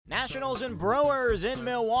Nationals and Brewers in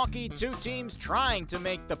Milwaukee, two teams trying to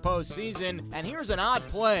make the postseason. And here's an odd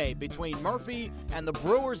play between Murphy and the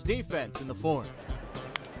Brewers defense in the fourth.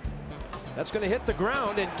 That's going to hit the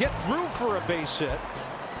ground and get through for a base hit.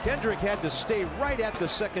 Kendrick had to stay right at the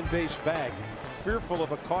second base bag, fearful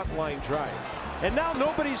of a caught line drive. And now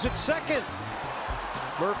nobody's at second.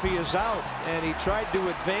 Murphy is out, and he tried to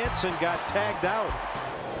advance and got tagged out.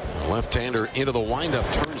 Left-hander into the windup,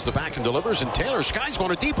 turns the back and delivers, and Taylor Sky's going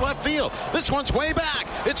to deep left field. This one's way back.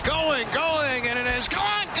 It's going, and it is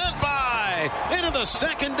gone. Goodbye. Into the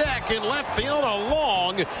second deck in left field, a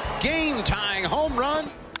long game-tying home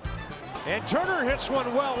run. And Turner hits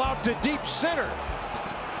one well out to deep center.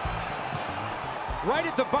 Right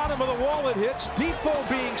at the bottom of the wall it hits. Defoe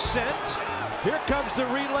being sent. Here comes the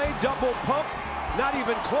relay, double pump. Not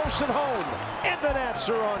even close at home. And the Nats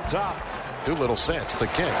are on top. Doolittle sets the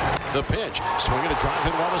kick, the pitch, swinging a drive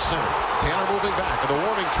in well to center. Tanner moving back at the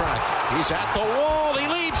warning track. He's at the wall. He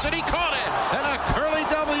leaps and he caught it. And a curly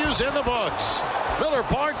W's in the books. Miller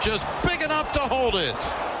Park just big enough to hold it.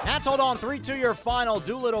 Nats hold on 3-2 your final.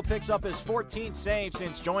 Doolittle picks up his 14th save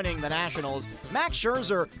since joining the Nationals. Max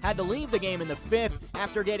Scherzer had to leave the game in the fifth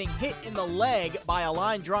after getting hit in the leg by a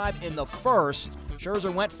line drive in the first.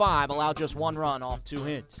 Scherzer went 5, allowed just 1 run off 2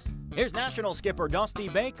 hits. Here's National skipper Dusty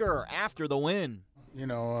Baker after the win. You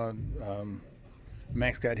know,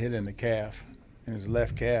 Max got hit in the calf, in his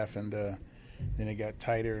left calf, and then it got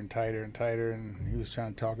tighter and tighter and tighter, and he was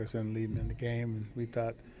trying to talk us into leaving in the game, and we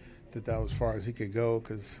thought that was as far as he could go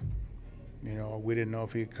because, you know, we didn't know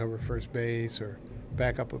if he could cover first base or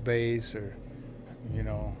back up a base or, you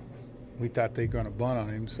know, we thought they were going to bunt on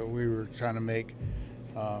him, so we were trying to make,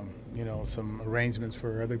 you know, some arrangements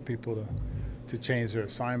for other people to change their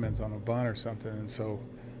assignments on a bunt or something, and so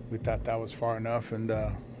we thought that was far enough, and,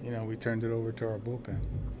 you know, we turned it over to our bullpen.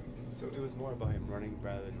 So it was more about him running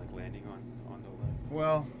rather than like landing on the leg?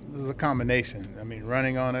 Well, this is a combination. I mean,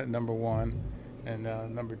 running on it, number one, and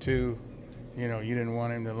number two, you know, you didn't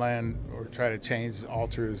want him to land or try to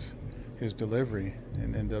alter his delivery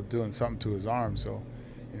and end up doing something to his arm, so,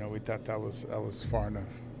 you know, we thought that was far enough.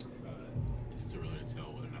 Is it early to tell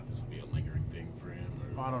whether or not this will be a lingering thing for him?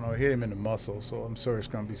 Or? I don't know. It hit him in the muscle, so I'm sure it's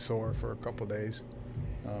going to be sore for a couple of days.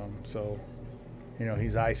 So, you know,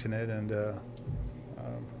 he's icing it, and,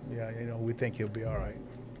 yeah, you know, we think he'll be all right.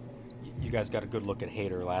 You guys got a good look at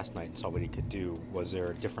Hader last night and saw what he could do. Was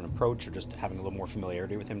there a different approach or just having a little more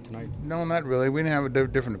familiarity with him tonight? No, not really. We didn't have a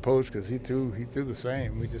different approach because he threw the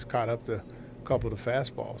same. We just caught up to a couple of the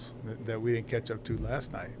fastballs that we didn't catch up to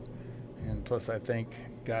last night. And plus, I think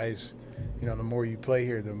guys, you know, the more you play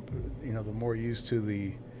here, the more used to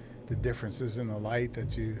the differences in the light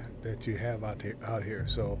that you have out here.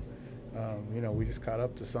 So, you know, we just caught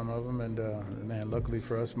up to some of them, and man, luckily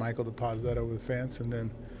for us, Michael deposited that over the fence, and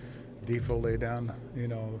then Defoe laid down, you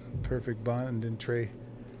know, perfect bunt, and then Trey,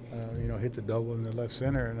 you know, hit the double in the left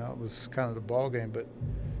center, and that was kind of the ball game. But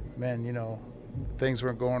man, you know, things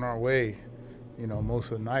weren't going our way, you know,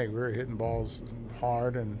 most of the night. We were hitting balls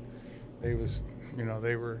hard, and they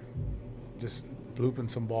were just blooping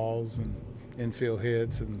some balls and infield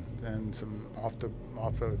hits and some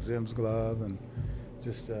off of Zim's glove, and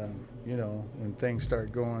just you know, when things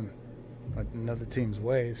start going another team's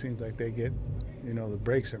way, it seems like they get, you know, the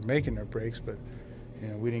breaks are making their breaks, but you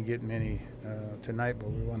know, we didn't get many tonight, but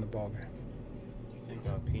we won the ball game. Do you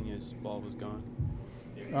think Pena's ball was gone?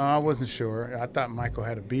 I wasn't sure. I thought Michael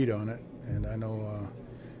had a beat on it, and I know,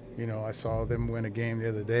 you know, I saw them win a game the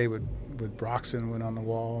other day with Broxton went on the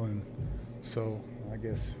wall, and so I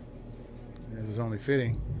guess it was only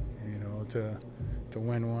fitting, you know, to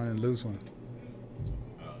win one and lose one.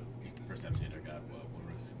 First time Sander got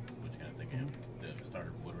Woodruff. What you kind of think of him? The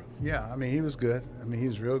starter Woodruff. Yeah, I mean, he was good. I mean, he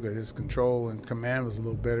was real good. His control and command was a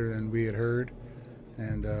little better than we had heard,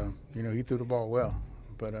 and you know, he threw the ball well.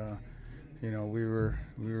 But you know, we were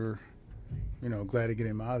you know, glad to get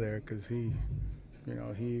him out of there because he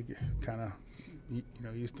kind of, you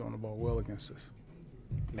know, he's throwing the ball well against us.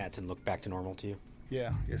 Madsen looked back to normal to you?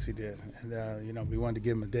 Yeah, yes, he did. And you know, we wanted to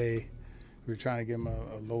give him a day. We were trying to give him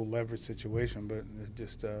a low leverage situation, but it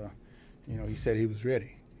just you know, he said he was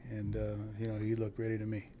ready, and you know, he looked ready to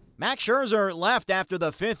me. Max Scherzer left after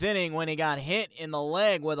the 5th inning when he got hit in the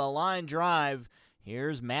leg with a line drive.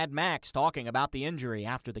 Here's Mad Max talking about the injury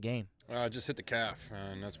after the game. Just hit the calf,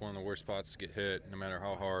 and that's one of the worst spots to get hit, no matter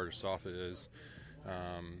how hard or soft it is.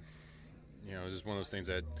 You know, it was just one of those things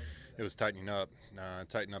that it was tightening up.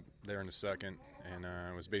 Tightened up there in the second, and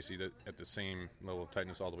it was basically at the same level of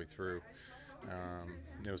tightness all the way through.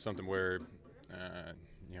 It was something where,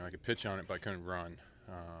 you know, I could pitch on it, but I couldn't run.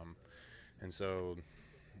 And so,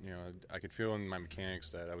 I could feel in my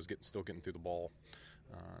mechanics that I was still getting through the ball.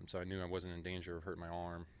 So I knew I wasn't in danger of hurting my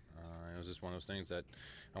arm. It was just one of those things that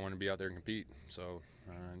I wanted to be out there and compete. So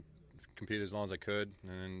competed as long as I could.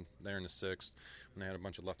 And then there in the 6th, when they had a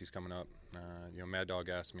bunch of lefties coming up, Mad Dog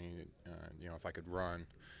asked me, if I could run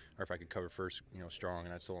or if I could cover first, strong,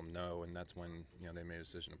 and I told him no. And that's when, they made a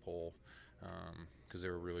decision to pull because they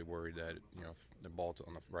were really worried that, if the ball's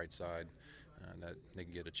on the right side, that they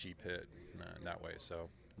could get a cheap hit that way. So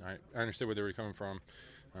I understood where they were coming from.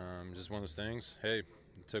 Just one of those things. Hey,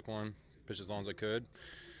 I took one, pitched as long as I could.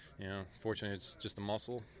 Fortunately, it's just a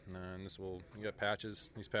muscle, and you got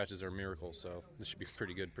patches. These patches are miracles, so this should be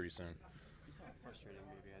pretty good pretty soon. Just how frustrating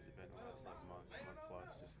maybe has it been the last month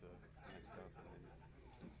plus, just the next stuff,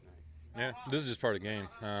 and tonight? Yeah, this is just part of the game.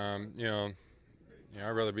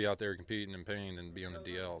 I'd rather be out there competing in pain than be on the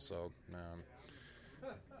DL. So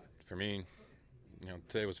for me,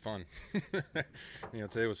 today was fun.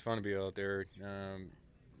 Today was fun to be out there.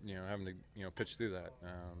 Having to pitch through that.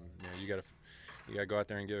 You gotta go out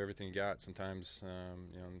there and give everything you got. Sometimes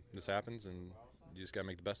this happens, and you just gotta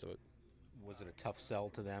make the best of it. Was it a tough sell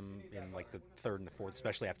to them in like the 3rd and the 4th,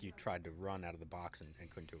 especially after you tried to run out of the box and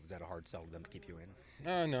couldn't do it? Was that a hard sell to them to keep you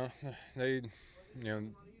in? No.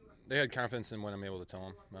 They had confidence in what I'm able to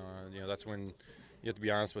tell them. That's when you have to be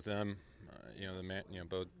honest with them.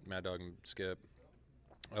 Both Mad Dog and Skip,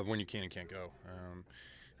 of when you can and can't go.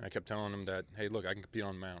 And I kept telling them that, hey, look, I can compete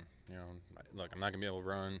on the mound. Look, I'm not going to be able to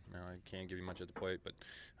run. I can't give you much at the plate, but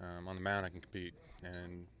on the mound I can compete.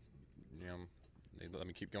 And, they let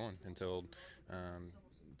me keep going until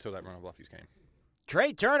that run of lefties came.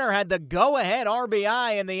 Trey Turner had the go-ahead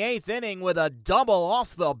RBI in the 8th inning with a double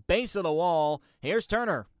off the base of the wall. Here's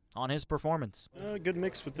Turner on his performance. Good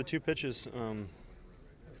mix with the 2 pitches.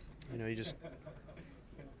 He just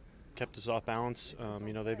kept us off balance.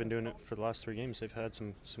 They've been doing it for the last 3 games. They've had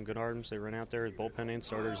some good arms. They run out there, bullpen and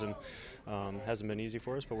starters, and hasn't been easy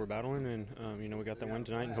for us, but we're battling, and we got that win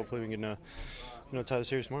tonight, and hopefully we can tie the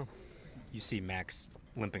series tomorrow. You see Max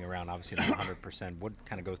limping around, obviously not 100%. What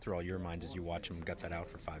kind of goes through all your minds as you watch him gut that out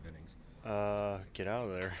for 5 innings? Get out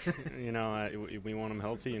of there. We want him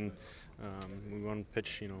healthy, and we want him to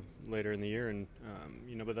pitch, later in the year, and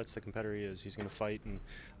but that's the competitor he is. He's going to fight and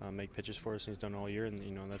make pitches for us, and he's done it all year, and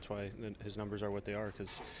that's why his numbers are what they are,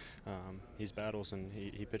 because he's battles, and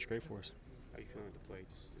he pitched great for us. How you feeling at the plate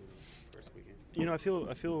first weekend? I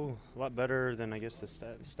feel a lot better than I guess the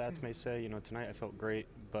stats may say. Tonight I felt great,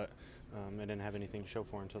 but I didn't have anything to show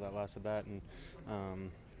for until that last at bat,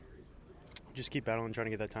 and just keep battling, trying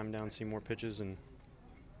to get that time down, see more pitches, and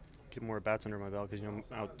get more bats under my belt, because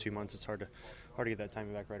out 2 months it's hard to get that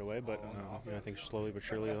timing back right away. But I think slowly but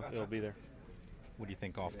surely it'll be there. What do you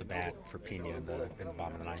think off the bat for Pena in the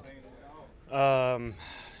bottom of the 9th?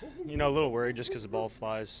 A little worried just because the ball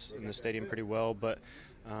flies in the stadium pretty well, but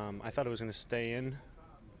I thought it was going to stay in.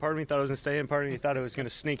 Part of me thought it was going to stay in. Part of me thought it was going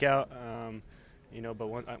to sneak out.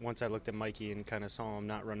 But once I looked at Mikey and kind of saw him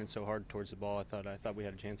not running so hard towards the ball, I thought we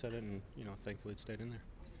had a chance at it, and thankfully it stayed in there.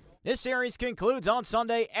 This series concludes on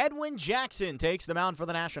Sunday. Edwin Jackson takes the mound for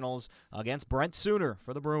the Nationals against Brent Suter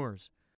for the Brewers.